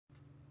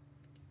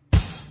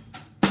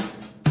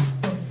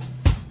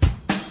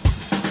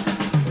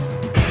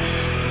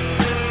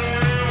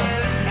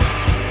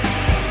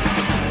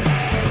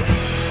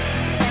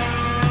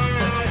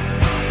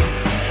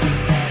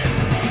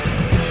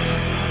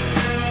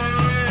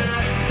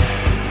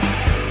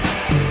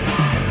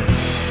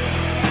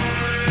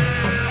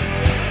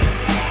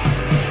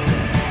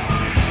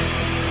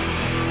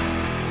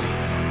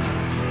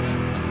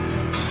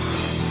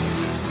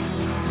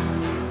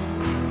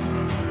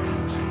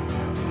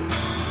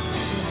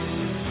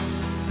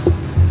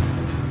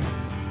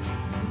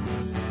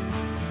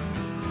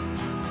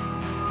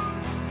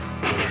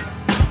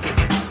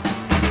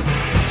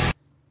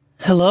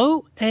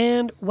Hello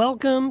and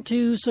welcome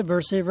to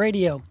Subversive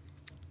Radio.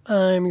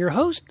 I'm your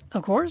host,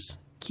 of course,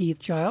 Keith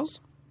Giles.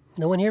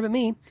 No one here but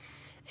me.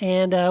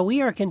 And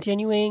we are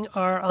continuing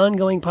our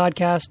ongoing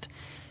podcast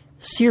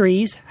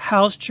series,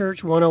 House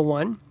Church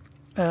 101.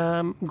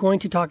 I'm going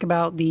to talk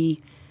about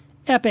the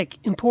epic,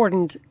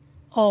 important,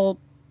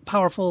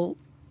 all-powerful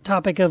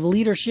topic of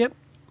leadership.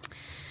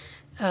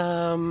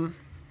 The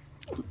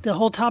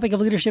whole topic of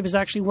leadership is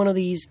actually one of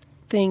these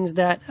things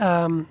that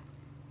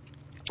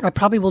I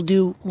probably will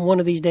do one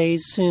of these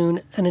days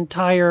soon, an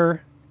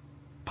entire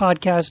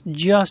podcast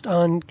just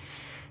on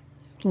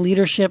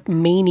leadership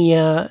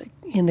mania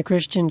in the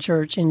Christian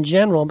church in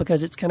general,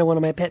 because it's kind of one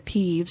of my pet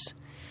peeves,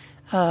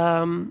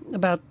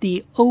 about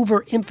the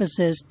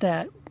overemphasis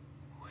that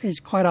is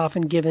quite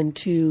often given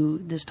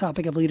to this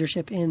topic of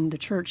leadership in the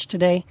church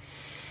today,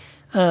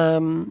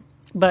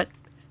 but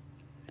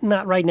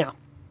not right now.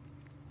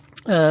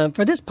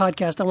 For this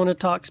podcast, I want to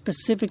talk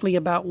specifically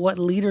about what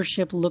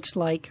leadership looks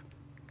like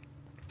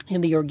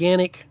in the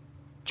organic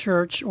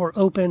church or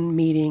open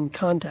meeting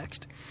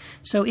context.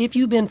 So if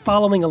you've been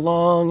following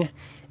along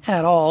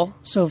at all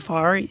so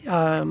far,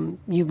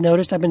 you've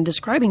noticed I've been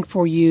describing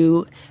for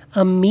you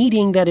a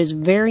meeting that is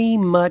very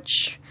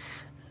much,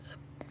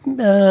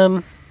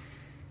 it's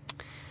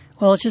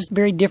just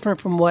very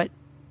different from what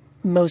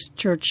most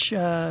church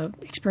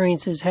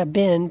experiences have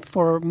been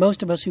for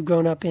most of us who've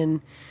grown up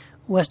in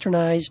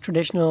westernized,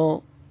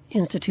 traditional,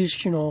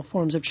 institutional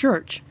forms of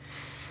church.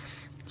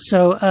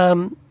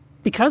 So,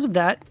 because of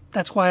that,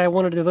 that's why I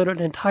wanted to devote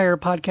an entire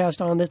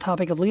podcast on this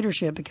topic of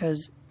leadership,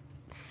 because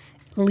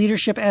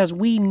leadership as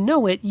we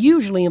know it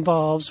usually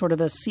involves sort of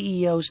a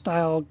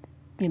CEO-style,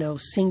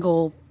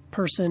 single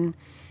person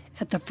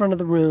at the front of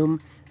the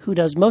room who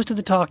does most of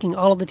the talking,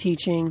 all of the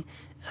teaching,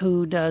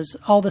 who does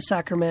all the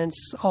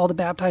sacraments, all the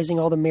baptizing,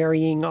 all the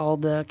marrying, all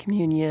the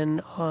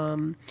communion, all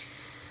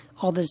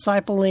the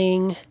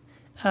discipling,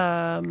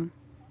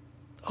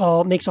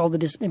 makes all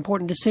the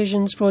important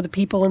decisions for the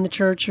people in the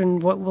church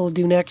and what we'll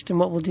do next and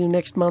what we'll do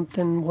next month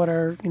and what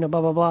are, blah,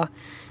 blah, blah.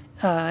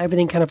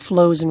 Everything kind of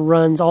flows and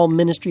runs, all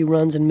ministry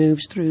runs and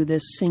moves through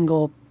this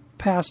single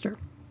pastor.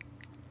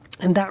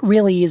 And that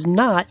really is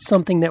not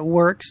something that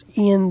works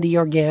in the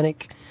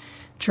organic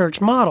church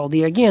model.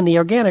 The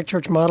organic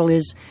church model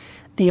is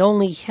the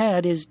only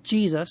head is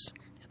Jesus.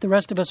 The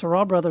rest of us are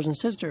all brothers and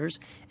sisters,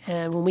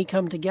 and when we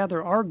come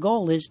together, our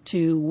goal is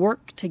to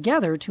work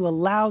together to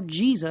allow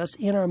Jesus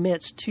in our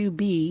midst to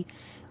be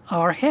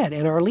our head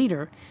and our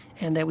leader,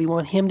 and that we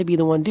want him to be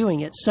the one doing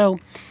it. So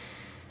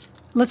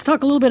let's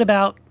talk a little bit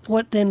about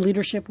what then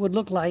leadership would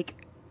look like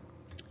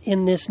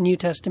in this New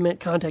Testament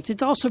context.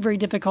 It's also very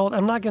difficult. I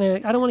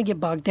don't want to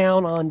get bogged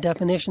down on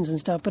definitions and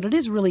stuff, but it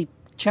is really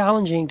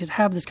challenging to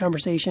have this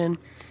conversation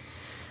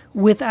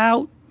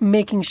without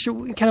making sure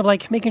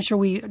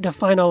we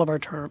define all of our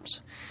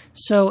terms.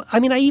 So, I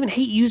even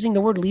hate using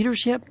the word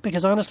leadership,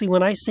 because honestly,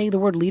 when I say the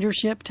word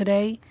leadership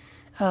today,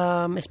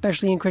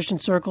 especially in Christian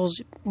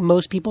circles,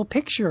 most people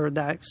picture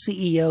that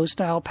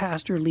CEO-style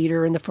pastor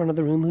leader in the front of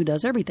the room who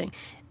does everything.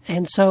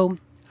 And so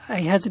I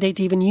hesitate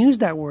to even use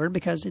that word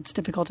because it's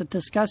difficult to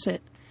discuss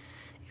it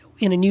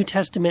in a New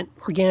Testament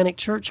organic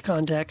church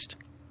context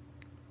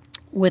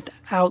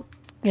without,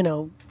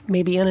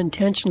 maybe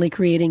unintentionally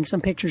creating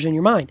some pictures in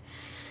your mind.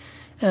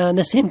 And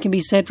the same can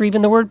be said for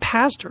even the word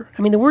pastor.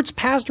 The words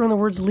pastor and the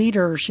words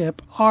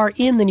leadership are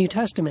in the New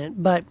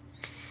Testament, but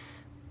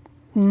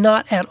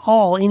not at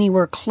all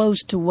anywhere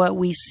close to what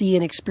we see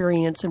and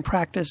experience and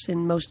practice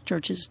in most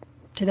churches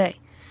today.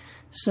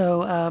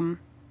 So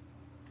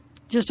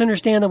just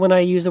understand that when I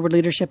use the word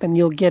leadership, and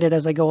you'll get it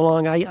as I go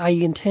along, I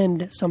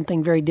intend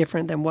something very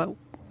different than what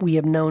we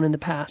have known in the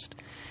past.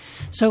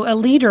 So a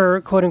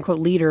leader, quote-unquote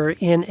leader,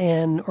 in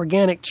an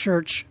organic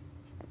church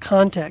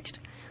context,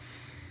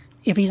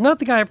 if he's not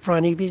the guy up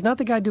front, if he's not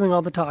the guy doing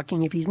all the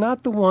talking, if he's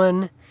not the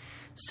one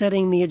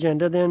setting the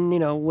agenda, then,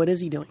 what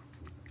is he doing?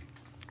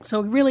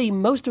 So really,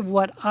 most of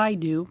what I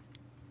do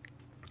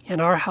in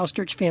our house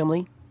church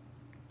family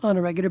on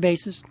a regular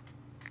basis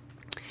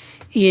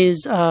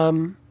is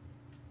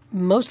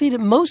mostly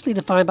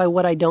defined by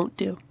what I don't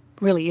do.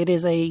 Really, it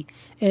is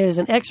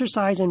an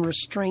exercise in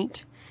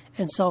restraint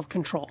and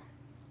self-control.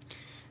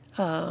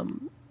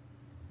 And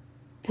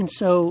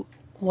so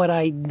what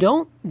I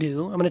don't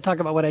do, I'm going to talk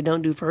about what I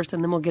don't do first,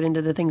 and then we'll get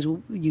into the things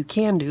you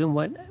can do and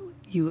what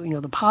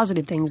the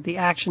positive things, the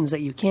actions that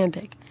you can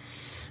take.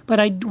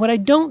 But what I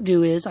don't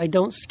do is I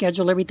don't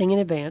schedule everything in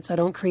advance. I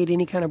don't create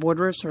any kind of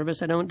order of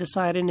service. I don't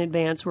decide in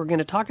advance we're going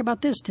to talk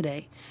about this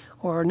today,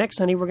 or next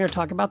Sunday we're going to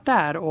talk about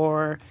that,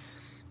 or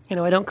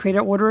I don't create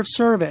an order of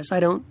service. I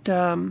don't.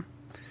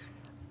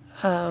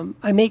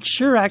 I make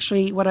sure,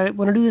 actually, what I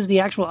want to do is the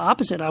actual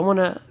opposite. I want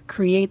to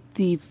create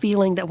the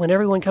feeling that when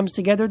everyone comes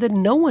together, that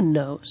no one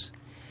knows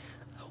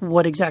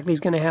what exactly is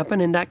going to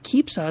happen, and that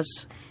keeps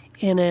us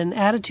in an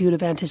attitude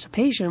of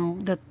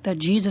anticipation that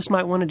Jesus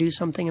might want to do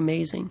something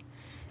amazing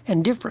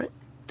and different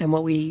than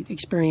what we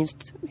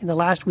experienced in the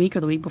last week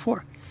or the week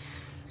before.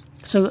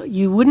 So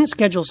you wouldn't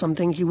schedule some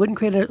things. You wouldn't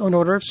create an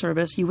order of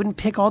service. You wouldn't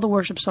pick all the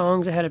worship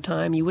songs ahead of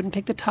time. You wouldn't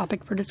pick the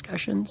topic for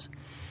discussions.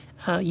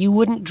 You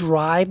wouldn't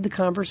drive the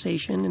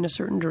conversation in a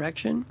certain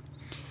direction.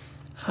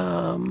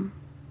 You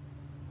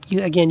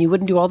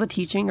wouldn't do all the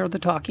teaching or the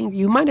talking.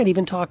 You might not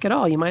even talk at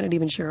all. You might not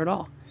even share at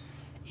all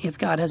if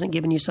God hasn't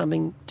given you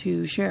something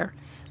to share.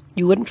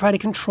 You wouldn't try to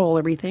control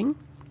everything,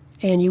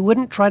 and you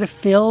wouldn't try to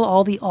fill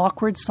all the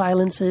awkward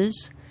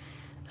silences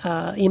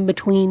in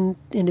between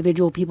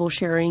individual people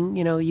sharing.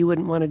 You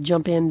wouldn't want to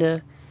jump in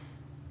to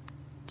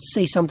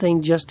say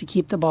something just to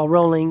keep the ball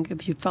rolling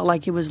if you felt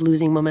like it was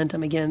losing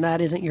momentum. Again,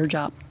 that isn't your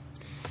job.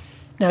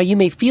 Now, you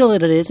may feel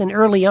that it is, and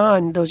early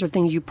on, those are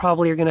things you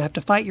probably are going to have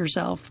to fight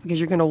yourself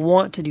because you're going to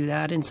want to do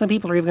that. And some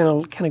people are even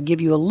going to kind of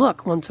give you a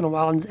look once in a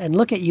while and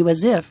look at you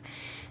as if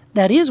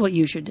that is what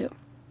you should do.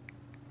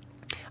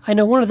 I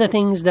know one of the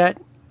things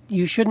that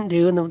you shouldn't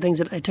do, and the things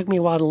that it took me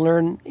a while to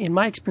learn in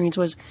my experience,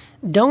 was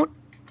don't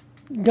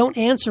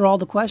answer all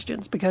the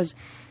questions, because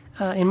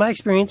in my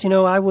experience,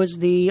 I was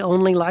the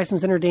only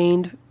licensed and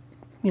ordained,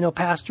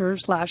 pastor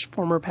 /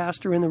 former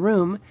pastor in the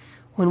room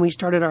when we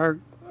started our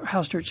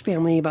house church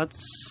family about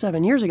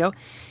 7 years ago.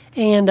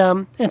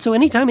 And so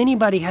anytime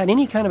anybody had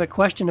any kind of a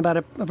question about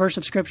a verse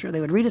of Scripture,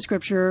 they would read a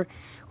Scripture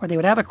or they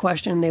would have a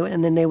question,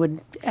 and then they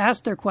would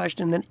ask their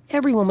question, then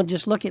everyone would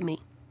just look at me.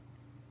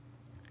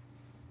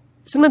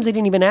 Sometimes they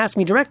didn't even ask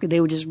me directly. They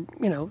would just,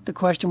 the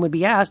question would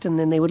be asked, and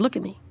then they would look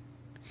at me.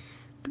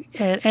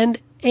 And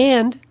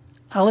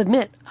I'll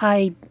admit,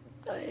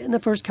 in the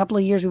first couple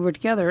of years we were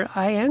together,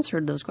 I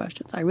answered those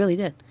questions. I really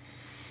did.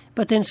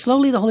 But then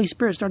slowly the Holy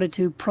Spirit started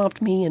to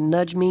prompt me and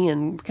nudge me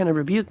and kind of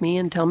rebuke me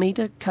and tell me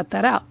to cut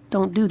that out.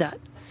 Don't do that.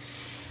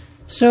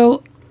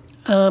 So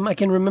I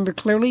can remember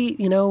clearly,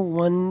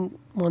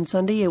 one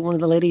Sunday, one of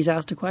the ladies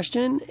asked a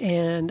question,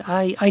 and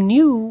I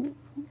knew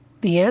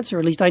the answer.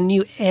 At least I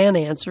knew an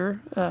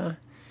answer. I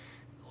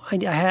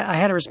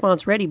had a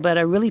response ready, but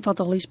I really felt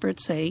the Holy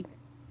Spirit say,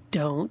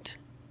 don't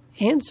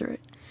answer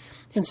it.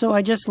 And so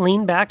I just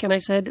leaned back and I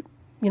said,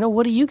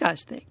 what do you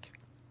guys think?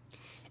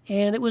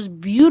 And it was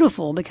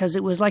beautiful because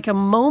it was like a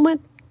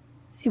moment.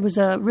 It was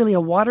really a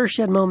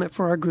watershed moment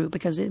for our group,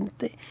 because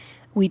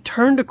we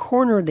turned a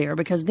corner there,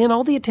 because then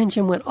all the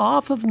attention went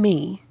off of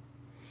me.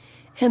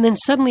 And then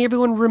suddenly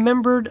everyone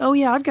remembered, oh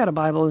yeah, I've got a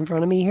Bible in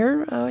front of me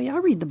here. Yeah, I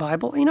read the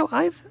Bible.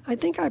 I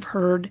think I've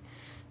heard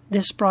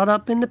this brought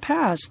up in the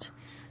past.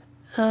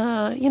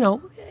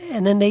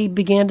 And then they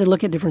began to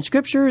look at different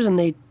scriptures, and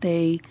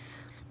they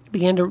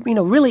began to,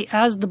 really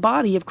as the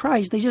body of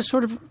Christ, they just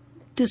sort of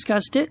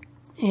discussed it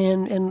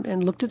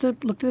and looked at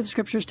the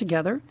scriptures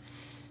together.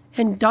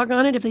 And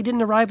doggone it, if they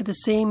didn't arrive at the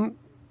same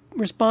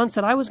response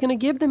that I was going to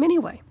give them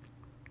anyway.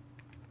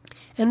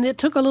 And it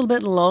took a little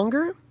bit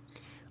longer,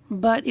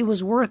 but it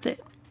was worth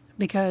it,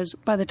 because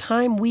by the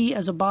time we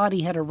as a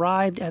body had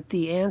arrived at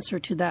the answer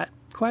to that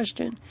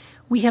question,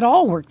 we had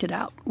all worked it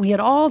out. We had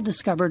all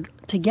discovered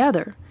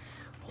together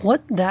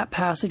what that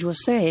passage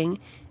was saying,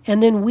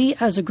 and then we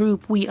as a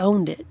group, we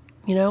owned it.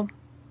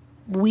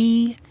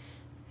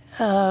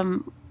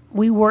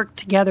 We worked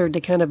together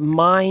to kind of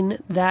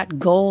mine that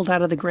gold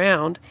out of the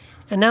ground,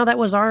 and now that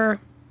was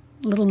our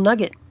little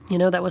nugget.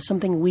 That was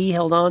something we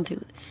held on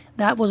to.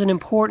 That was an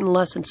important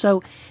lesson.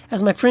 So,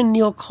 as my friend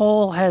Neil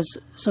Cole has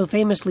so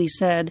famously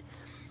said,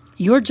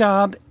 your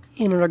job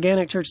in an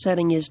organic church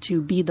setting is to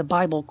be the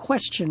Bible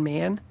question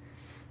man,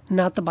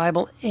 not the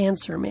Bible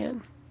answer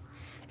man.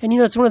 And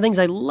it's one of the things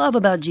I love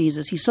about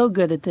Jesus. He's so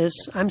good at this.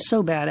 I'm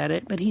so bad at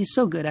it, but he's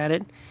so good at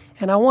it.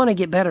 And I want to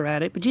get better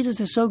at it. But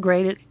Jesus is so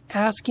great at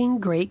asking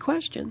great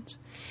questions.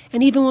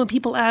 And even when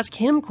people ask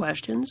him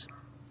questions,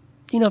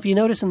 if you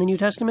notice in the New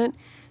Testament,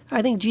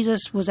 I think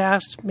Jesus was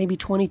asked maybe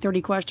 20,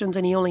 30 questions,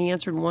 and he only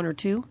answered one or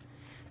two.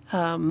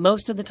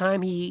 Most of the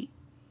time he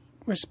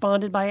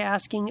responded by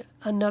asking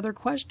another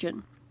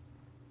question.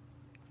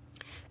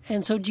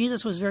 And so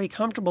Jesus was very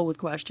comfortable with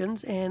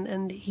questions,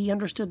 and he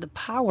understood the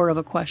power of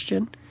a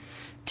question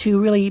to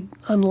really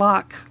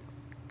unlock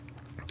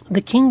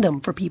the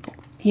kingdom for people.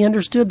 He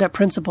understood that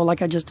principle,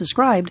 like I just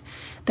described,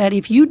 that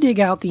if you dig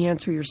out the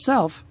answer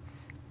yourself,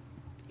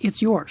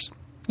 it's yours.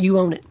 You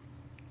own it.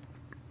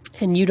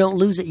 And you don't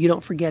lose it. You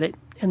don't forget it.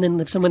 And then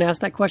if someone asks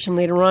that question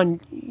later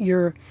on,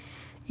 you're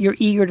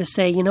eager to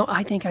say,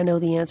 I think I know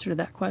the answer to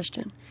that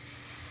question.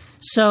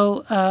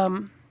 So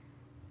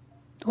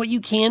what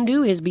you can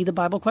do is be the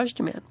Bible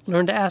question man.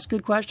 Learn to ask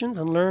good questions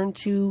and learn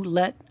to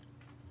let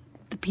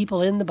the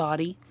people in the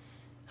body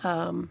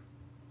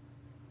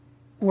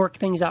work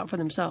things out for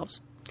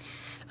themselves.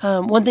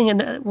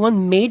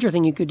 One major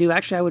thing you could do,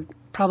 actually,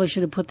 I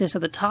should have put this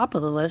at the top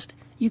of the list.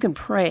 You can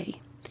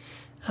pray.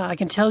 I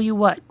can tell you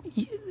what,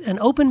 an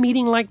open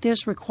meeting like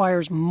this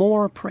requires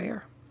more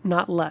prayer,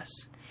 not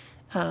less.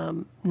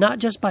 Not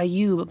just by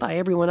you, but by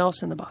everyone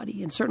else in the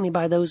body, and certainly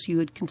by those you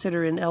would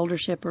consider in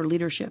eldership or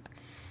leadership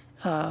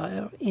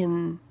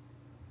in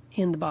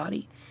the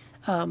body.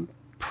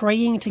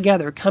 Praying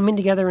together, coming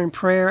together in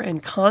prayer,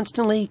 and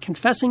constantly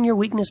confessing your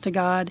weakness to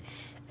God,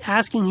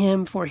 asking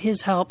him for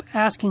his help,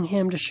 asking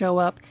him to show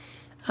up,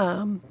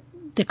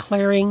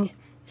 declaring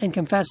and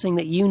confessing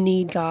that you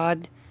need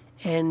God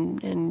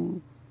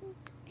and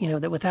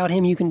that without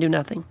him you can do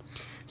nothing.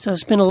 So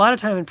spend a lot of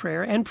time in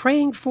prayer and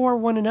praying for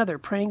one another,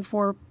 praying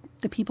for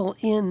the people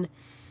in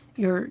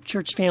your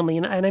church family.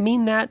 And I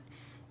mean that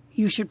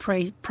you should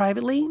pray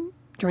privately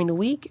during the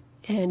week,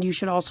 and you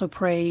should also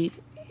pray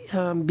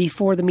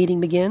before the meeting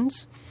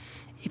begins.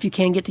 If you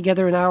can get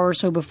together an hour or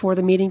so before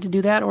the meeting to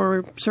do that,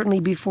 or certainly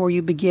before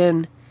you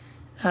begin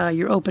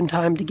your open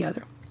time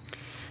together.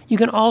 You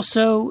can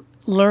also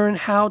learn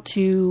how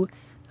to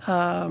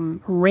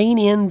rein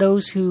in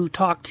those who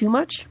talk too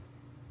much.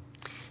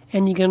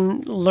 And you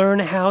can learn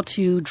how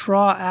to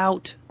draw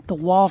out the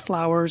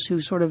wallflowers who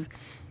sort of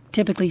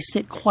typically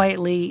sit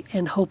quietly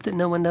and hope that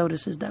no one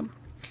notices them.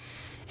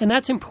 And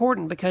that's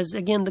important because,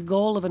 again, the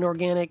goal of an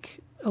organic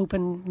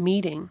open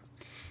meeting,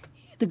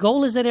 the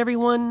goal is that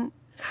everyone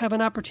have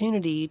an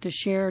opportunity to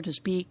share, to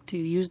speak, to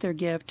use their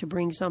gift, to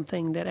bring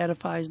something that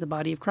edifies the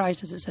body of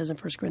Christ, as it says in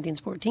 1 Corinthians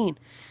 14.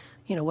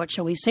 What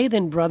shall we say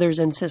then, brothers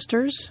and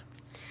sisters?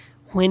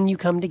 When you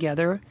come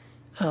together,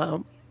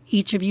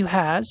 each of you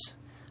has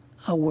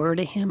a word,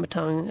 a hymn, a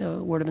tongue,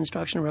 a word of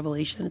instruction, a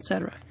revelation,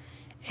 etc.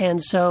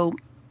 And so,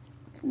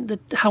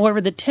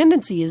 however, the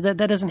tendency is that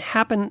doesn't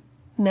happen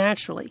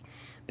naturally,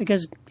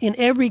 because in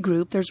every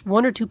group there's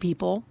one or two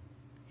people,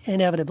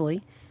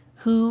 inevitably,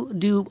 who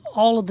do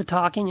all of the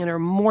talking and are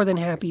more than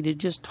happy to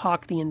just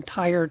talk the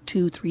entire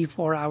 2, 3,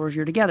 4 hours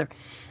you're together.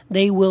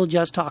 They will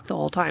just talk the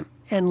whole time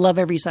and love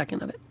every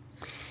second of it.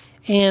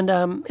 And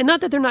not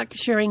that they're not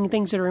sharing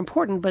things that are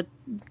important, but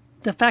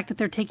the fact that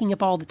they're taking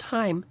up all the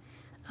time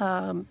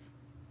and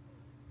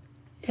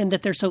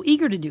that they're so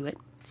eager to do it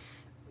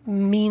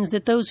means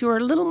that those who are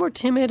a little more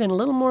timid and a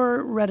little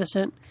more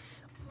reticent,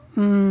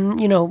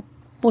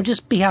 will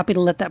just be happy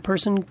to let that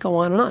person go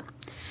on and on.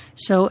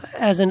 So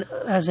as a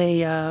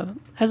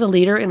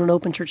leader in an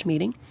open church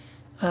meeting,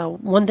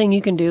 one thing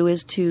you can do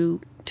is to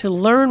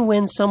learn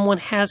when someone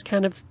has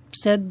kind of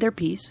said their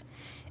piece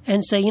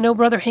and say,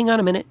 brother, hang on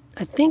a minute.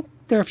 I think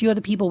there are a few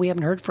other people we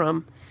haven't heard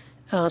from.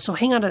 So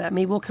hang on to that.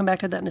 Maybe we'll come back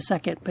to that in a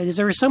second. But is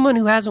there someone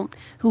who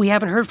we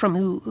haven't heard from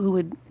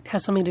who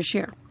has something to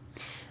share?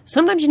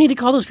 Sometimes you need to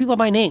call those people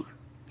by name.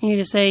 You need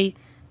to say,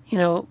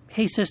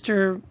 hey,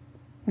 Sister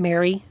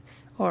Mary,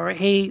 or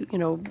hey,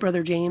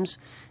 Brother James,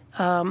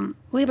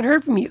 we haven't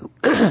heard from you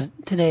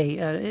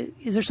today.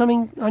 Is there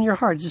something on your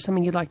heart? Is there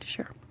something you'd like to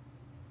share?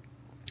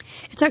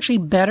 It's actually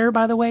better,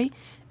 by the way,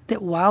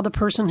 that while the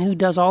person who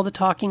does all the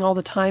talking all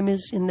the time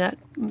is in that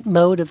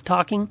mode of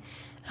talking,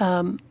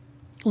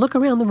 look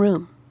around the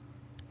room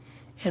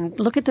and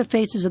look at the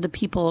faces of the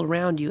people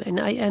around you,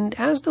 and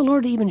ask the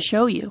Lord to even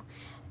show you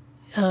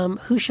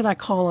who should I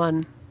call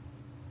on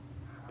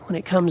when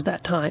it comes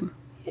that time.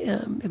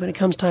 When it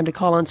comes time to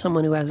call on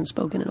someone who hasn't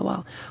spoken in a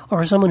while,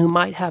 or someone who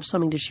might have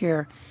something to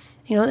share,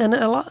 and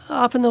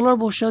often the Lord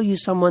will show you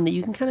someone that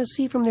you can kind of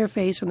see from their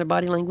face, from their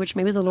body language.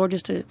 Maybe the Lord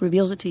just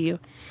reveals it to you.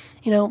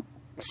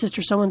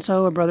 Sister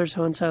so-and-so or brother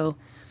so-and-so,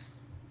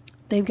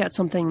 they've got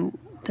something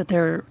that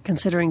they're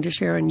considering to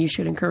share, and you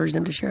should encourage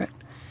them to share it.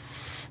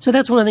 So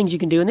that's one of the things you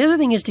can do. And the other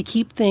thing is to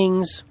keep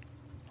things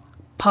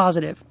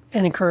positive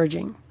and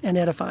encouraging and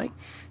edifying.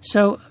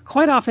 So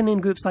quite often in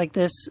groups like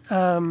this,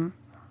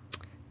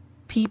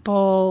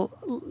 people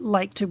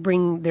like to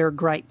bring their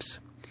gripes.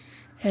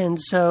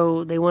 And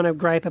so they want to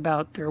gripe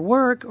about their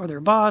work or their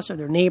boss or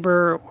their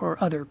neighbor or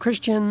other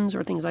Christians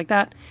or things like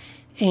that.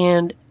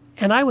 And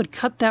I would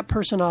cut that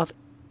person off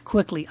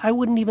quickly. I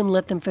wouldn't even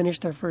let them finish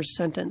their first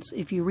sentence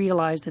if you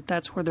realize that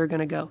that's where they're going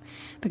to go.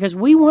 Because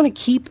we want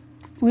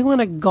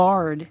to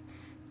guard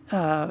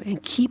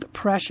and keep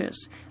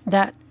precious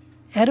that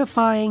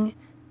edifying,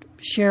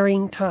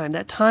 sharing time,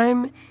 that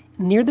time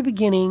near the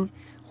beginning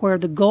where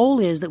the goal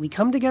is that we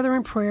come together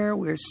in prayer,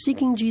 we're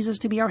seeking Jesus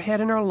to be our head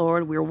and our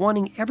Lord, we're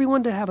wanting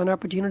everyone to have an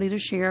opportunity to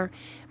share,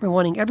 we're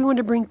wanting everyone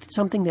to bring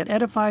something that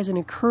edifies and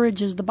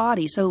encourages the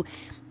body. So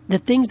the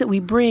things that we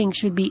bring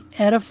should be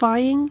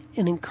edifying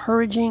and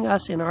encouraging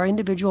us in our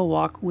individual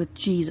walk with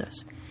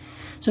Jesus.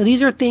 So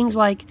these are things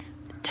like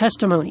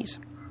testimonies.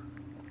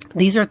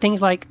 These are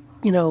things like,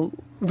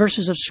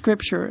 verses of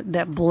Scripture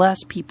that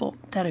bless people,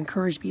 that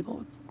encourage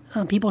people.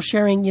 People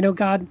sharing,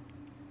 God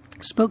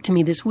spoke to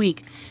me this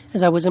week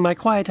as I was in my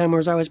quiet time, or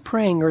as I was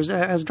praying, or as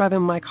I was driving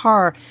in my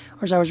car,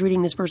 or as I was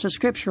reading this verse of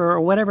Scripture, or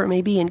whatever it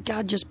may be, and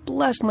God just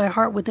blessed my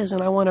heart with this,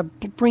 and I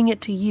want to bring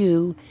it to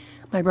you,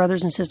 my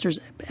brothers and sisters,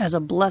 as a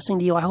blessing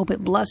to you. I hope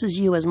it blesses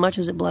you as much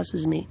as it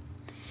blesses me.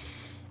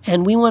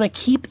 And we want to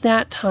keep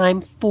that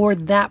time for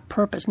that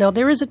purpose. Now,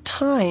 there is a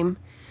time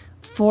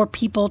for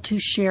people to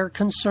share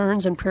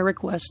concerns and prayer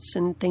requests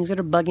and things that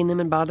are bugging them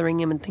and bothering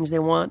them and things they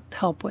want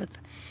help with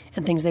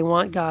and things they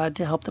want God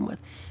to help them with.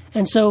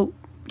 And so,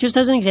 just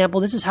as an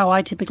example, this is how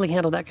I typically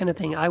handle that kind of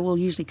thing. I will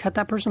usually cut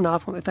that person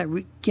off if I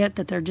get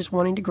that they're just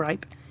wanting to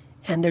gripe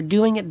and they're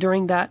doing it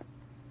during that,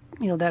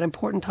 that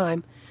important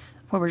time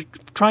where we're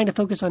trying to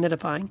focus on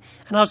edifying.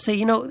 And I'll say,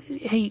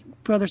 hey,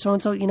 brother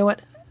so-and-so, you know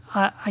what?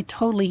 I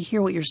totally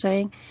hear what you're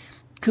saying.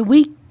 Could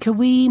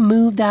we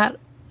move that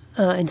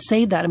and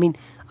save that? I mean,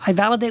 I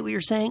validate what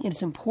you're saying, and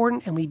it's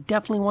important, and we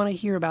definitely want to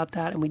hear about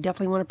that, and we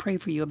definitely want to pray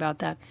for you about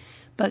that.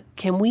 But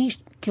can we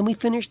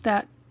finish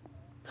that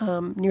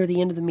near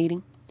the end of the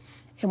meeting?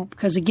 And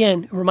because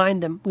again,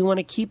 remind them, we want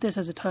to keep this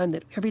as a time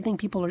that everything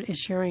people are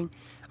sharing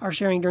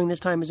during this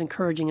time is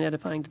encouraging and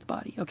edifying to the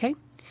body. Okay,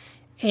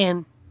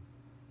 and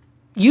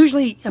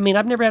usually, I mean,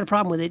 I've never had a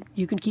problem with it.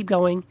 You can keep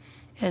going,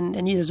 and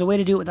there's a way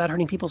to do it without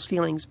hurting people's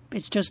feelings.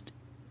 It's just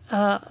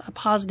a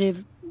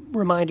positive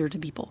reminder to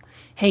people.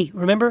 Hey,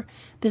 remember,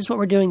 this is what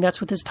we're doing.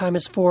 That's what this time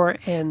is for,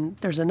 and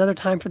there's another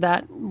time for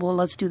that. Well,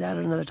 let's do that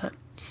at another time.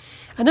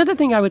 Another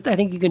thing I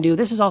think you can do,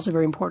 this is also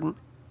very important.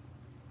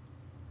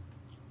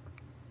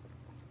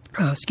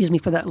 Excuse me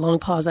for that long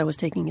pause. I was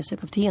taking a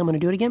sip of tea. I'm going to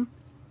do it again.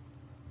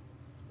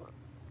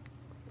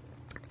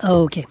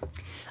 Okay.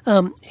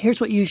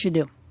 Here's what you should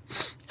do.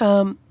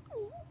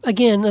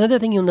 Again, another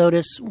thing you'll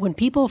notice, when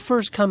people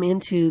first come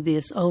into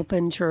this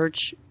open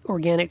church,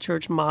 organic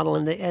church model,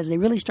 and as they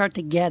really start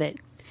to get it,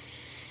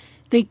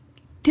 they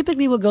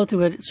typically will go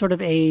through a sort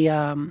of a,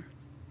 what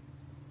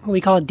we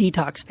call a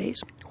detox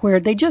phase, where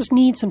they just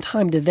need some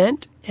time to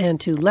vent and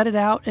to let it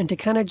out and to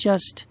kind of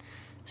just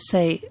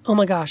say, oh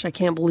my gosh, I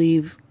can't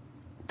believe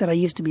that I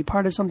used to be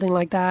part of something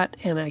like that,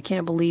 and I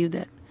can't believe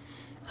that,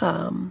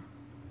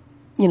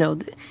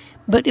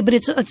 but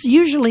it's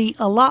usually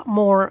a lot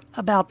more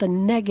about the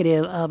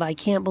negative of I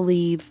can't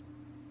believe,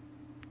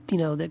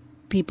 that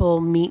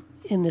people meet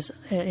in this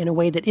in a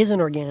way that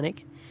isn't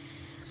organic,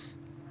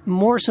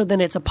 more so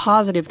than it's a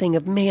positive thing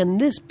of, man,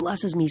 this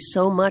blesses me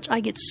so much. I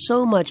get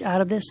so much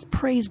out of this.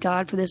 Praise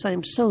God for this. I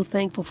am so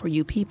thankful for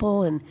you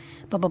people, and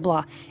blah, blah,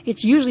 blah.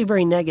 It's usually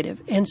very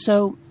negative. And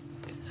so,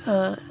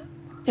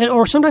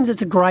 or sometimes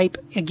it's a gripe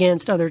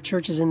against other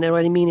churches, and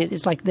what I mean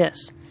it's like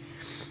this.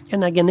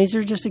 And again, these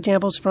are just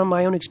examples from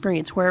my own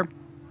experience where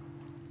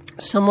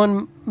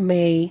someone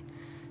may,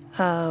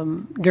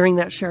 during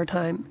that share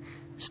time,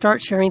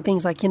 start sharing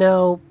things like,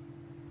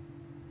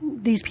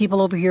 these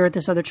people over here at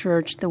this other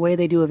church, the way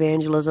they do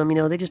evangelism,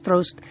 they just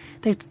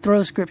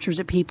throw scriptures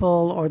at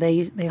people, or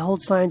they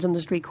hold signs on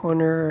the street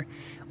corner,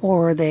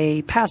 or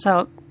they pass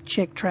out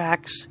chick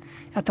tracts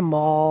at the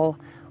mall,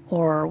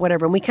 or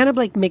whatever. And we kind of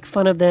like make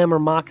fun of them or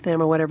mock them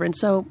or whatever. And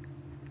so,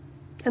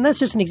 and that's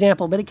just an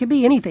example, but it could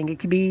be anything. It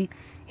could be,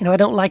 I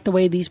don't like the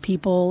way these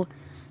people,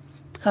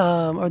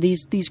 or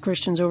these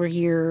Christians over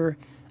here,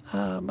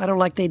 I don't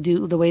like I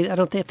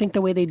think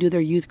the way they do their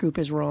youth group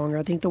is wrong, or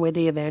I think the way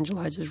they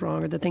evangelize is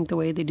wrong, or I think the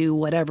way they do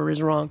whatever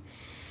is wrong.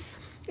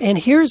 And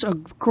here's a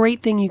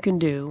great thing you can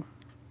do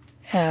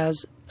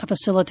as a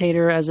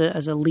facilitator, as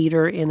a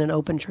leader in an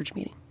open church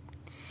meeting.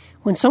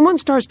 When someone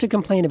starts to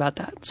complain about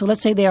that, so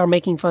let's say they are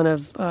making fun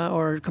of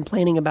or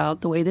complaining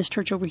about the way this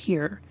church over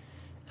here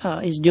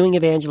is doing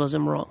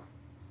evangelism wrong,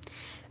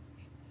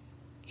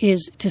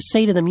 is to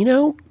say to them,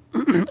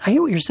 I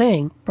hear what you're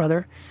saying,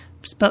 brother,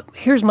 but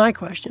here's my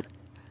question.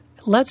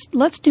 Let's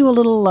do a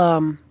little,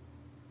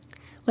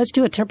 let's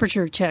do a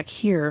temperature check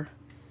here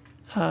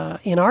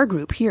in our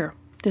group here,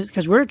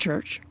 because we're a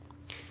church.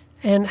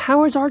 And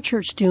how is our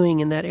church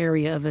doing in that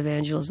area of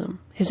evangelism?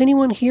 Has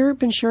anyone here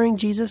been sharing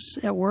Jesus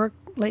at work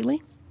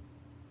lately?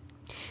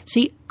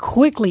 See,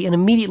 quickly and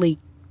immediately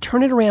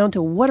turn it around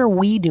to what are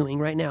we doing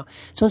right now?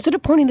 So instead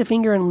of pointing the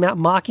finger and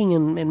mocking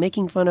and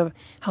making fun of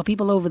how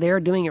people over there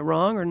are doing it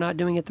wrong or not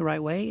doing it the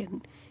right way,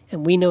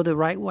 and we know the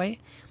right way,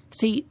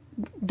 see,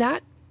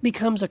 that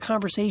becomes a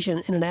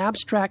conversation in an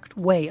abstract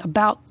way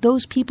about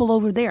those people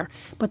over there.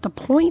 But the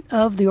point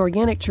of the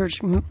organic church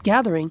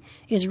gathering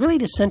is really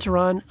to center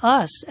on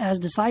us as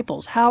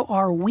disciples. How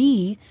are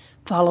we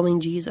following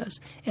Jesus?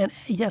 And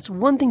that's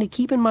one thing to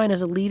keep in mind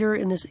as a leader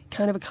in this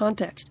kind of a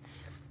context.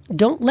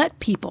 Don't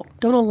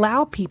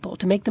allow people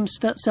to make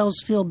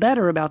themselves feel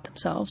better about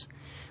themselves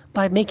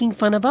by making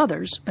fun of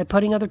others, by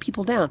putting other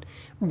people down.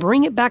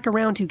 Bring it back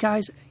around to,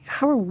 guys,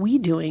 how are we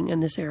doing in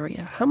this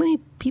area? How many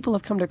people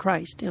have come to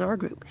Christ in our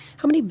group?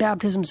 How many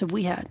baptisms have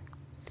we had?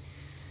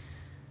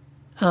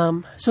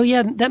 So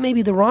yeah, that may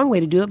be the wrong way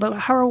to do it, but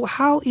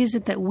how is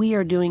it that we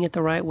are doing it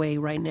the right way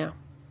right now?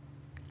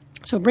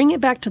 So bring it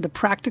back to the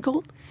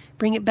practical,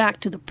 bring it back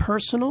to the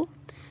personal,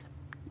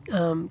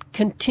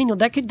 continue.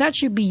 That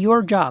should be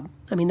your job.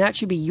 I mean, that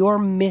should be your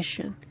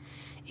mission,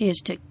 is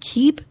to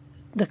keep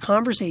the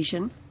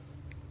conversation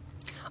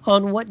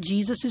on what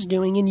Jesus is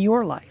doing in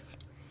your life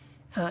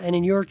and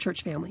in your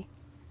church family,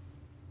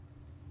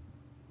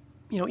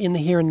 in the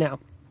here and now.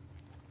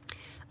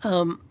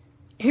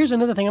 Here's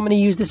another thing. I'm going to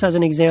use this as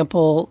an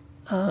example.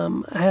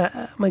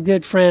 My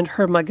good friend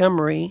Herb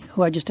Montgomery,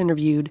 who I just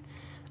interviewed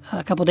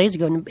a couple of days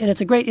ago, and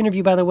it's a great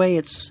interview, by the way.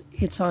 It's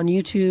on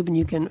YouTube, and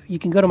you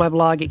can go to my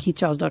blog at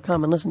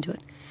keithgiles.com and listen to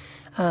it.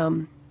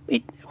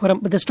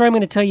 But the story I'm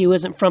going to tell you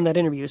isn't from that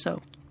interview,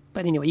 so.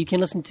 But anyway, you can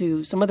listen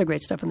to some other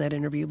great stuff in that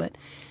interview. But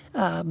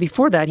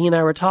before that, he and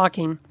I were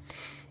talking,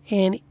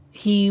 and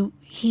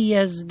he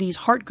has these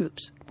heart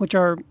groups, which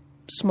are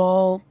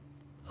small,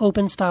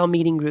 open-style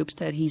meeting groups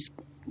that he's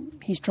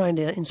trying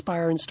to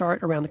inspire and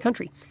start around the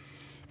country.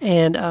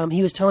 And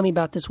he was telling me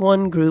about this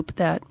one group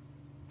that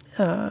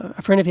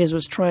a friend of his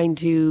was trying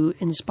to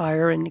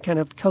inspire and kind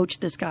of coach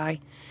this guy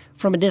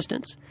from a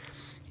distance.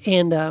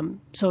 And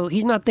so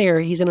he's not there;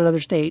 he's in another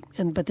state.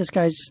 But this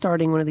guy's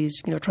starting one of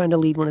these, trying to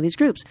lead one of these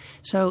groups.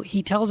 So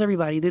he tells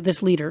everybody,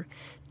 this leader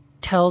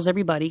tells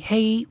everybody,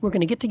 "Hey, we're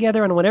going to get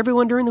together, and I want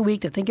everyone during the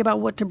week to think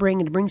about what to bring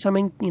and to bring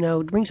something,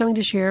 bring something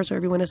to share, so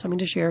everyone has something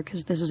to share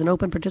because this is an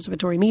open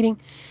participatory meeting."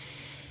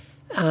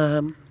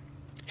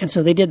 And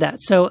so they did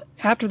that. So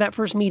after that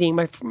first meeting,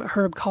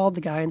 Herb called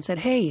the guy and said,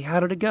 "Hey, how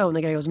did it go?" And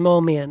the guy goes,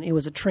 "Oh man, it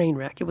was a train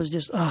wreck. It was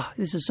just,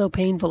 this is so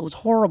painful. It was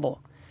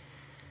horrible."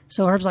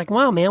 So Herb's like,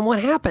 "Wow, man,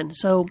 what happened?"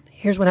 So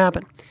here's what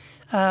happened.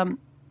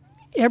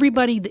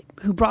 Everybody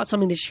who brought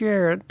something to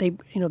share, they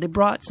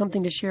brought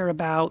something to share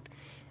about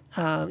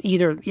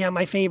either,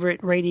 my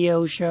favorite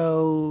radio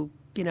show,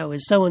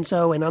 is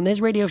so-and-so, and on this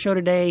radio show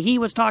today, he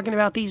was talking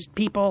about these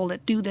people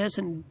that do this,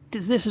 and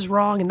this is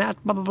wrong, and that,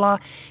 blah, blah, blah.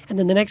 And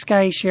then the next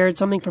guy shared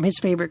something from his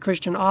favorite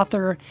Christian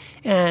author,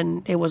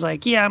 and it was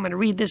like, I'm going to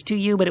read this to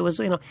you, but it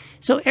was,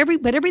 so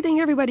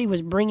everything everybody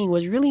was bringing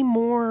was really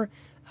more,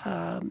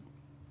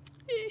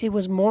 it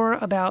was more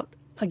about,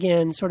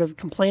 again, sort of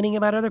complaining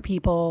about other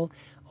people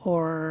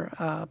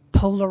or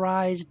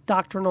polarized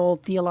doctrinal,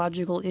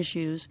 theological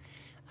issues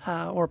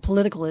or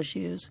political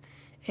issues.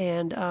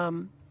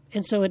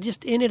 And so it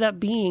just ended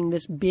up being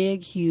this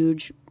big,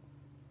 huge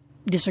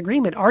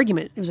disagreement,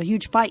 argument. It was a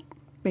huge fight,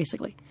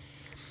 basically.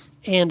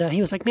 And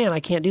he was like, "Man, I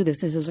can't do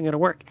this. This isn't going to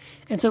work."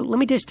 And so let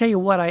me just tell you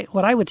what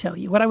I would tell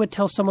you, what I would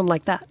tell someone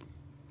like that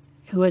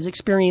who is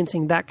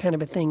experiencing that kind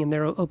of a thing in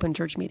their open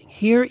church meeting.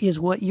 Here is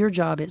what your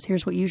job is.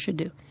 Here's what you should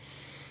do.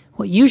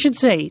 What you should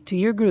say to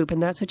your group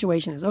in that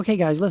situation is, "Okay,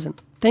 guys, listen,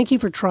 thank you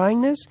for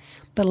trying this,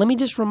 but let me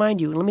just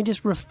remind you, let me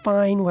just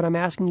refine what I'm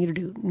asking you to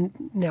do.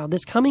 Now,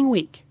 this coming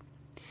week,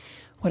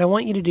 what I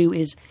want you to do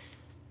is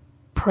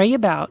pray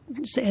about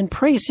and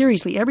pray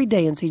seriously every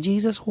day and say,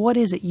 Jesus, what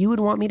is it you would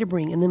want me to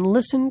bring? And then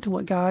listen to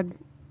what God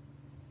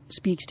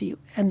speaks to you.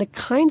 And the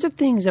kinds of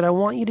things that I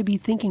want you to be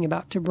thinking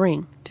about to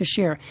bring, to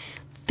share.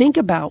 Think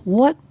about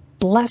what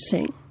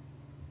blessing,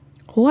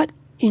 what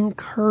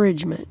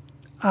encouragement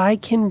I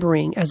can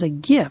bring as a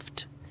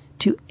gift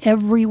to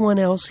everyone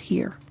else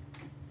here.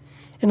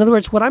 In other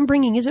words, what I'm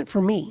bringing isn't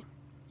for me.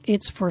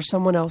 It's for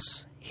someone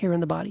else here in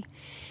the body.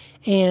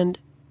 And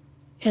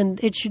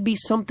it should be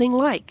something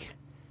like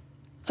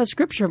a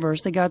scripture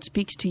verse that God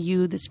speaks to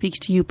you, that speaks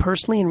to you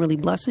personally and really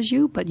blesses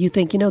you, but you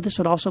think, this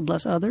would also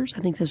bless others.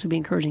 I think this would be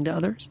encouraging to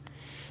others.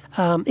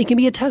 It can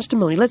be a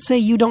testimony. Let's say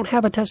you don't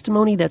have a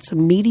testimony that's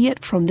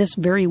immediate from this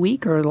very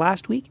week or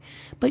last week,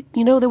 but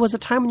there was a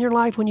time in your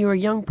life when you were a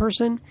young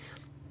person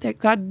that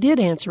God did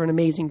answer an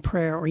amazing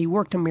prayer, or he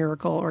worked a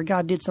miracle, or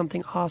God did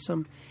something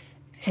awesome,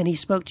 and he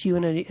spoke to you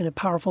in a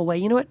powerful way.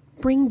 You know what?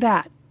 Bring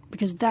that.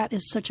 Because that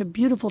is such a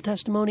beautiful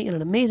testimony and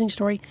an amazing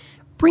story.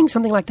 Bring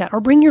something like that. Or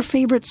bring your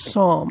favorite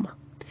psalm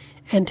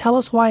and tell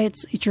us why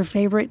it's your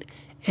favorite,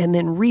 and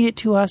then read it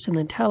to us, and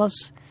then tell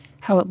us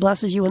how it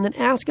blesses you, and then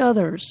ask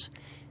others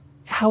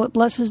how it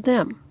blesses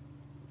them.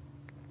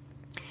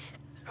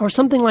 Or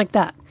something like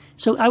that.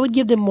 So I would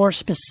give them more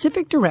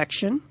specific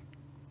direction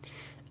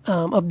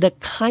of the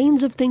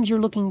kinds of things you're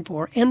looking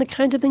for and the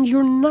kinds of things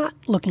you're not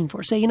looking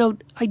for. Say,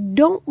 I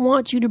don't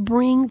want you to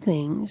bring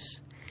things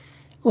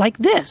like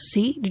this.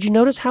 See, did you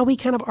notice how we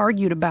kind of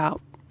argued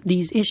about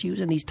these issues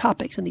and these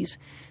topics and these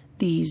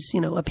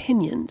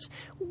opinions?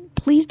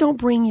 Please don't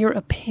bring your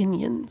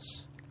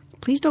opinions.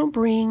 Please don't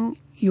bring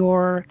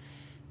your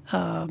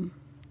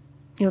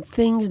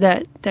things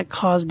that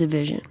cause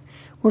division.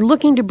 We're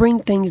looking to bring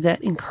things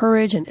that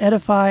encourage and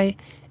edify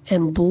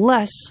and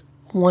bless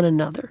one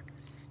another.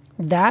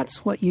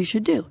 That's what you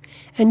should do.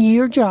 And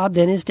your job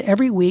then is to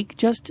every week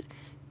just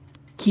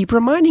keep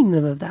reminding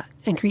them of that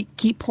and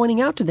keep pointing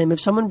out to them.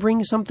 If someone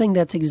brings something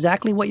that's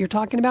exactly what you're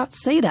talking about,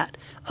 say that.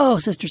 "Oh,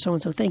 Sister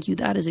so-and-so, thank you.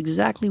 That is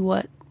exactly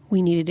what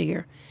we needed to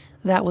hear.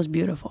 That was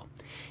beautiful."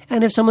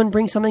 And if someone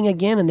brings something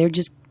again and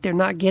they're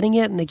not getting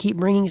it and they keep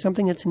bringing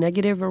something that's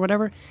negative or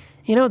whatever,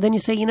 then you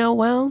say,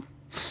 then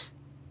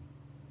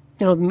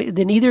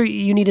either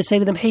you need to say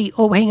to them, "Hey,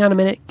 hang on a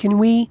minute. Can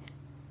we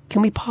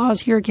pause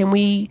here?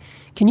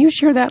 Can you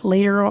share that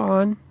later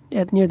on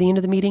near the end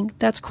of the meeting?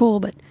 That's cool,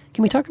 but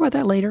can we talk about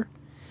that later?"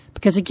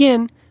 Because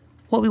again,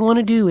 what we want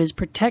to do is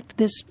protect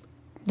this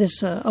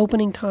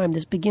opening time,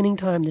 this beginning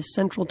time, this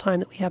central time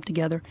that we have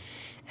together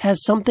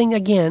as something,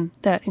 again,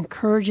 that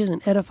encourages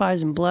and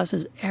edifies and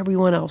blesses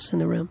everyone else in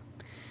the room.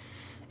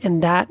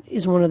 And that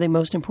is one of the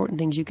most important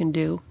things you can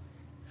do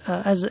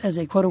as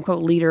a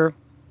quote-unquote leader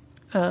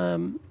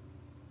in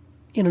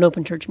an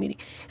open church meeting.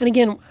 And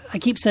again, I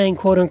keep saying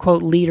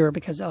quote-unquote leader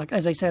because,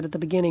 as I said at the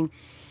beginning,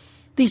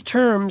 these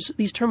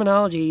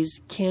terminologies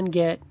can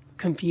get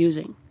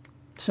confusing.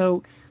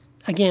 So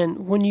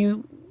again, when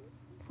you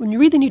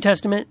read the New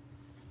Testament,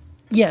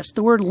 yes,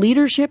 the word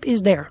leadership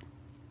is there.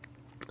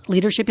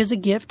 Leadership is a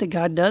gift that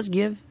God does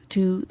give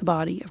to the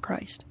body of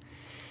Christ.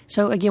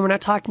 So again, we're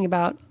not talking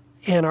about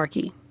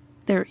anarchy.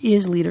 There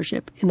is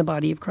leadership in the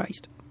body of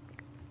Christ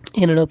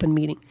in an open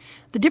meeting.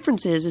 The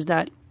difference is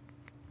that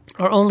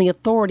our only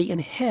authority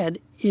and head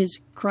is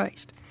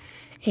Christ.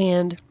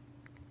 And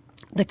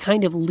the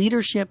kind of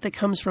leadership that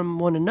comes from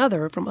one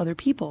another, from other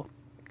people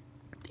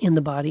in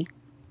the body,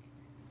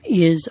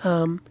 is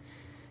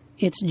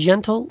it's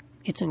gentle,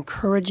 it's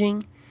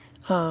encouraging,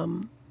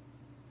 and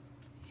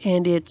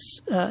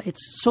it's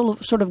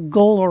sort of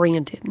goal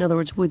oriented. In other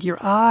words, with your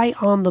eye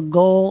on the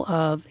goal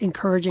of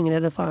encouraging and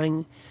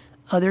edifying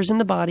others in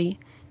the body,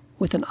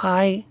 with an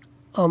eye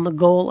on the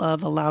goal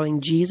of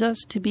allowing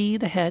Jesus to be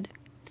the head,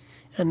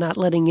 and not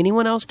letting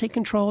anyone else take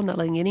control, not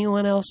letting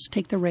anyone else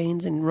take the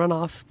reins and run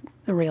off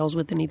the rails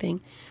with anything,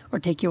 or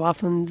take you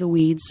off in the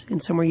weeds in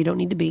somewhere you don't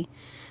need to be,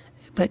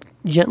 but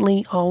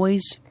gently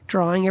always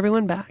drawing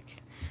everyone back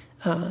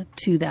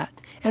to that.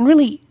 And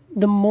really,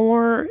 the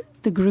more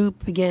the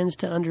group begins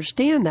to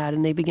understand that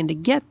and they begin to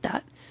get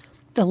that,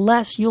 the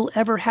less you'll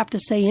ever have to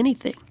say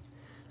anything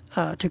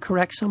to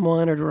correct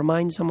someone or to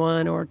remind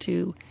someone or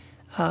to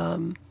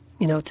kind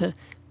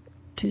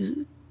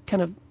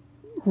of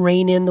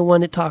rein in the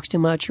one that talks too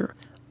much or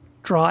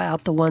draw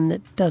out the one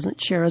that doesn't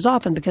share as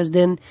often, because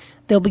then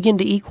they'll begin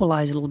to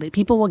equalize a little bit.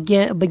 People will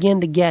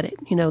begin to get it.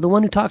 The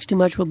one who talks too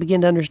much will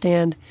begin to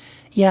understand,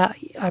 yeah,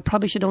 I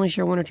probably should only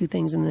share one or two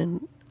things, and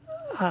then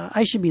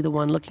I should be the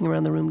one looking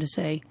around the room to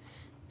say,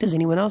 does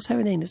anyone else have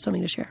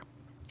something to share?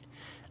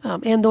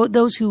 And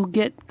those who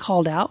get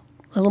called out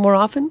a little more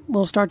often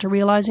will start to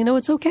realize,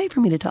 it's okay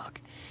for me to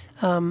talk.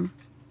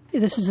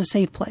 This is a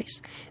safe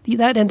place.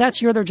 And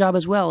that's your other job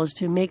as well, is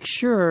to make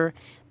sure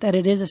that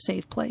it is a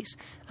safe place.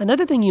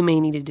 Another thing you may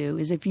need to do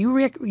is, if you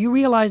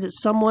realize that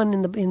someone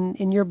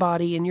in your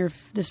body, in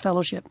this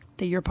fellowship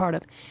that you're part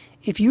of,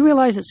 if you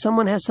realize that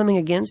someone has something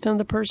against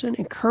another person,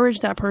 encourage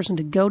that person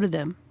to go to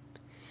them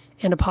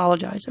and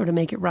apologize or to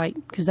make it right,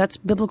 because that's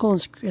biblical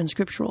and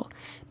scriptural.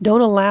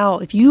 Don't allow,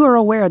 if you are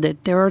aware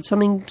that there are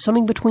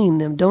something between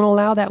them, don't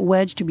allow that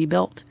wedge to be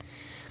built,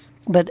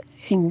 but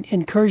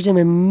encourage them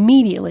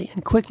immediately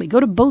and quickly. Go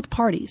to both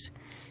parties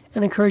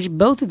and encourage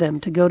both of them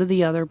to go to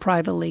the other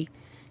privately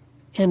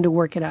and to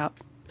work it out.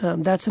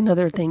 That's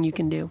another thing you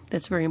can do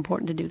that's very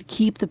important to do, to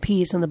keep the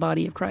peace in the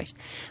body of Christ.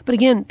 But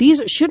again,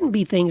 these shouldn't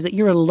be things that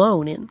you're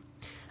alone in.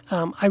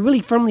 I really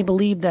firmly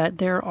believe that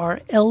there are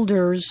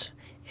elders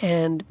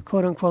and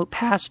quote-unquote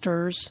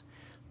pastors,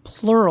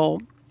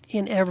 plural,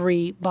 in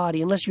every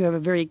body, unless you have a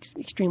very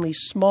extremely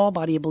small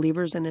body of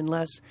believers, and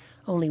unless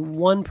only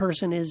one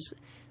person has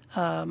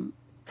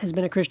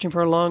been a Christian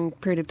for a long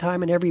period of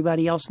time and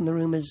everybody else in the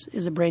room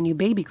is a brand new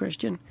baby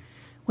Christian,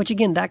 which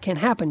again, that can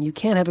happen. You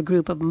can't have a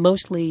group of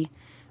mostly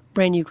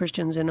brand new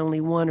Christians and only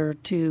one or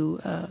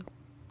two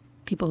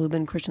people who've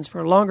been Christians for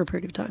a longer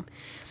period of time.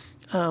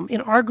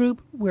 In our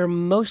group, we're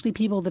mostly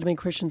people that have been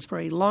Christians for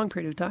a long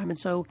period of time, and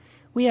so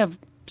we have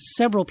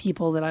several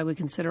people that I would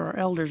consider our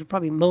elders,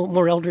 probably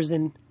more elders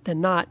than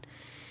not.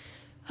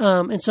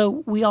 And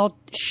so we all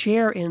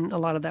share in a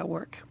lot of that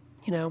work,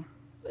 And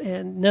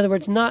in other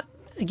words,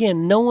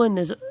 no one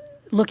is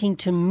looking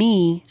to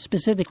me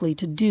specifically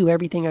to do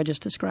everything I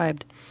just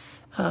described.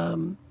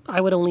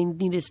 I would only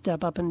need to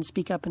step up and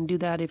speak up and do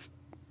that if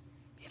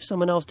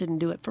someone else didn't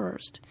do it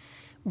first.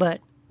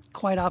 But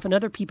quite often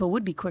other people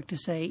would be quick to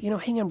say,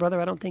 hang on, brother,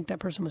 I don't think that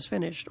person was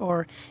finished.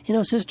 Or,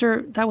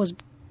 sister, that was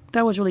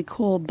really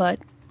cool, but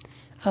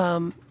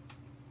can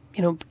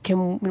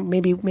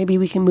maybe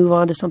we can move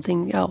on to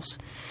something else.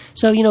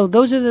 So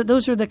those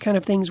are the kind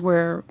of things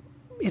where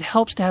it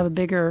helps to have a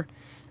bigger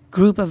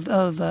group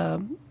of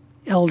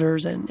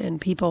elders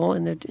and people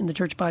in the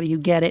church body who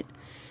get it.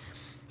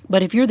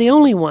 But if you're the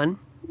only one,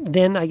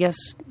 then I guess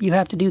you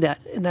have to do that,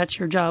 and that's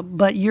your job.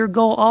 But your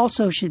goal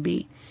also should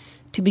be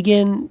to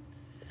begin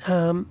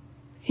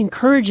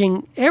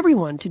encouraging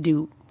everyone to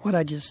do what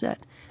I just said.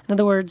 In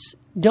other words,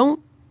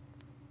 don't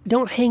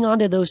hang on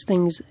to those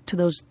things, to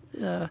those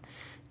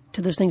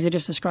things I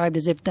just described,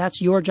 as if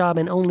that's your job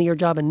and only your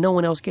job, and no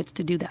one else gets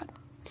to do that.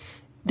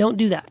 Don't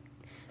do that.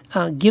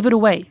 Give it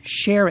away,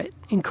 share it,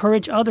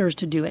 encourage others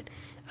to do it.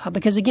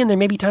 Because again, there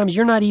may be times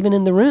you're not even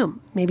in the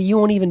room. Maybe you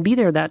won't even be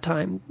there that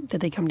time that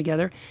they come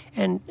together.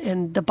 And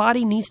the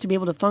body needs to be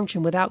able to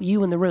function without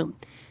you in the room.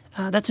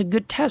 That's a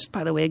good test,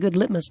 by the way, a good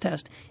litmus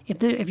test.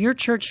 If your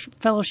church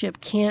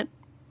fellowship can't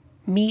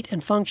meet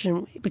and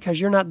function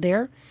because you're not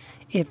there,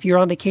 if you're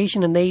on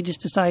vacation and they just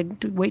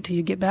decide to wait till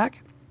you get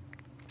back,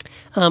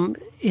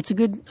 it's a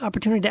good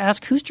opportunity to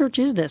ask, whose church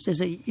is this?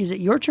 Is it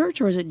your church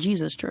or is it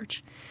Jesus'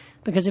 church?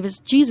 Because if it's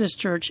Jesus'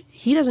 church,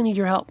 he doesn't need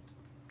your help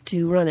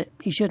to run it.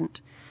 He shouldn't.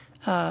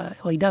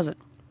 He doesn't,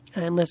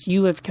 unless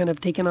you have kind of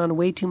taken on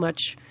way too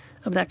much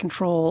of that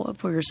control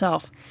for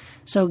yourself.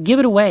 So give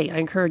it away. I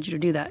encourage you to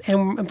do that.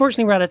 And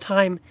unfortunately, we're out of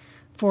time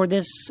for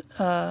this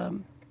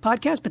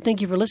podcast, but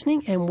thank you for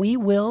listening, and we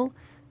will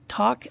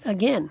talk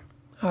again.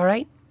 All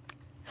right?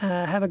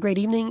 Have a great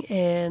evening,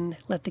 and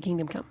let the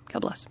kingdom come.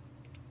 God bless.